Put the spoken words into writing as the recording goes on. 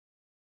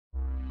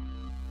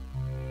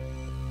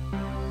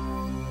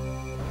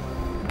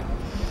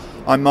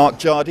I'm Mark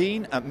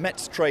Jardine at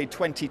METSTRADE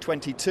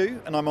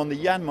 2022 and I'm on the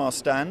Yanmar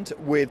stand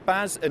with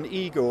Bas and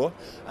Igor,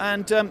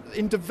 and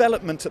in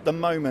development at the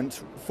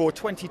moment for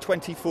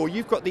 2024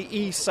 you've got the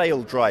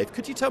e-saildrive.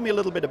 Could you tell me a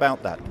little bit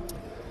about that?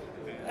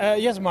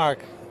 Yes, Mark.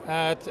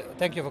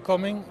 Thank you for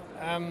coming.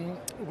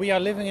 We are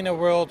living in a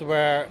world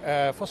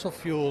where fossil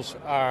fuels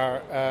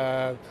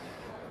are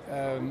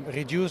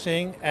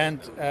reducing, and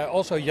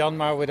also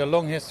Yanmar, with a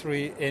long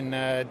history in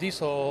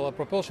diesel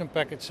propulsion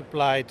package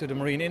supply to the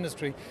marine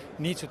industry,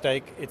 needs to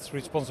take its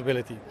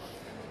responsibility.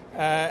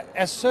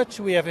 As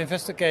such, we have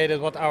investigated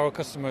what our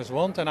customers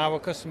want, and our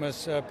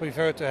customers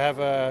prefer to have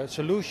a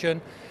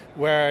solution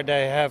where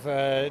they have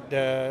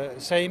the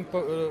same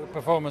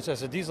performance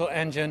as a diesel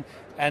engine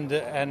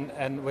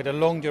and with a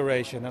long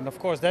duration. And of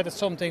course that is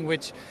something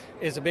which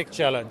is a big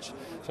challenge.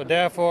 So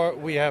therefore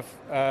we have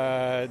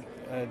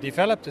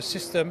developed a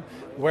system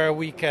where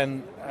we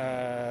can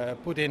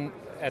put in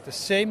at the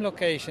same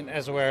location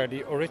as where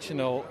the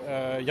original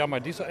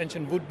Yanmar diesel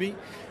engine would be,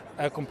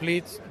 a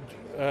complete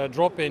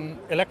drop-in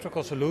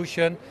electrical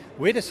solution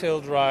with a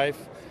sail drive,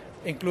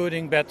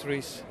 including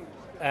batteries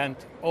and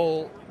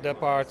all the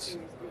parts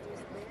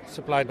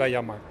supplied by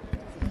Yanmar.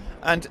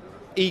 And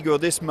Igor,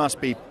 this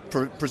must be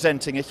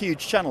presenting a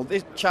huge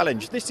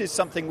challenge. This is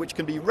something which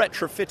can be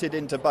retrofitted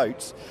into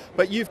boats,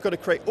 but you've got to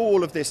create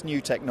all of this new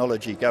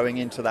technology going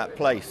into that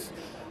place.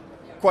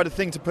 Quite a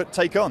thing to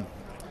take on.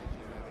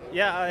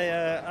 Yeah,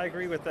 I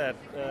agree with that.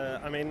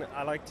 I mean,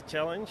 I like the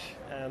challenge,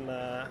 and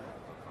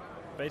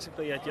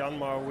basically at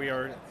Yanmar we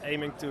are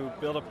aiming to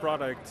build a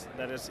product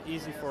that is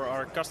easy for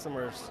our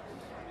customers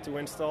to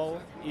install,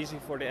 easy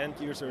for the end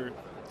user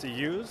to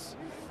use,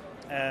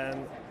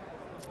 and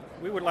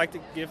we would like to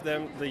give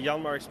them the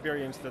Yanmar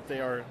experience that they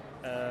are,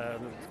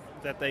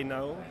 that they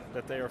know,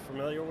 that they are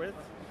familiar with.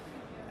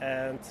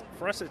 And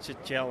for us it's a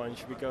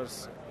challenge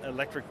because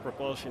electric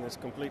propulsion is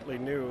completely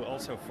new,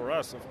 also for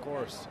us, of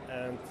course.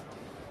 And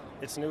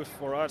it's new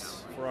for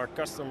us, for our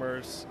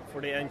customers, for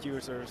the end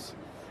users.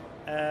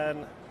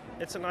 And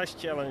it's a nice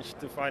challenge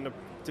to find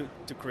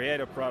to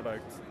create a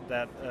product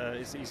that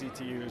is easy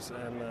to use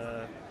and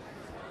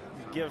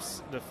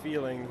gives the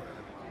feeling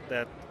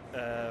that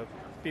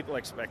people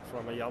expect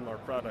from a Yanmar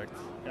product.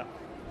 Yeah.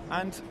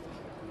 And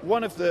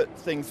one of the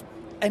things,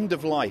 end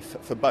of life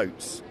for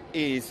boats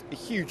is a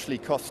hugely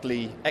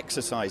costly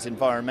exercise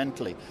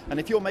environmentally. And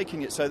if you're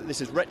making it so that this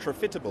is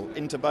retrofittable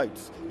into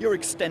boats, you're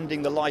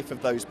extending the life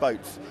of those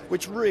boats,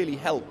 which really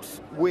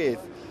helps with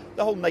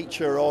the whole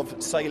nature of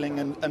sailing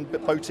and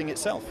boating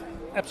itself.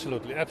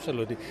 Absolutely,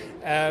 absolutely.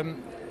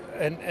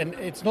 And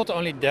it's not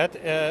only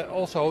that,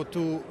 also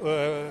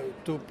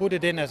to put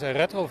it in as a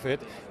retrofit,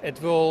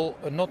 it will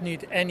not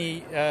need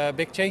any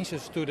big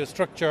changes to the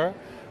structure,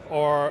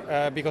 or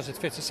because it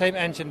fits the same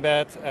engine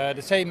bed,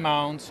 the same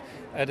mounts,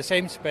 the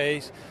same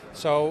space.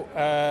 So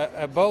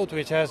a boat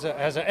which has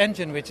an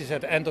engine which is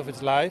at the end of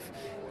its life,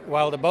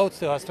 while the boat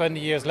still has 20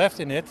 years left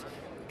in it,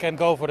 can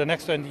go for the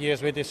next 20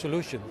 years with this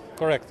solution.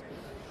 Correct.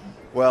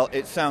 Well,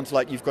 it sounds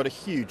like you've got a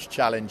huge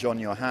challenge on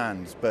your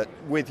hands, but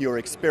with your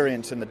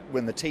experience and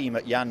with the team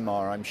at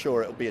Yanmar, I'm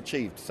sure it'll be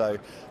achieved. So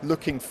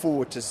looking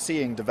forward to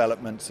seeing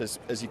developments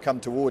as you come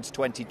towards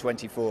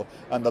 2024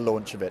 and the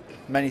launch of it.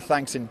 Many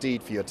thanks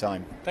indeed for your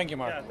time. Thank you,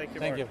 Mark. Yeah, thank you,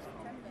 Mark. Thank you.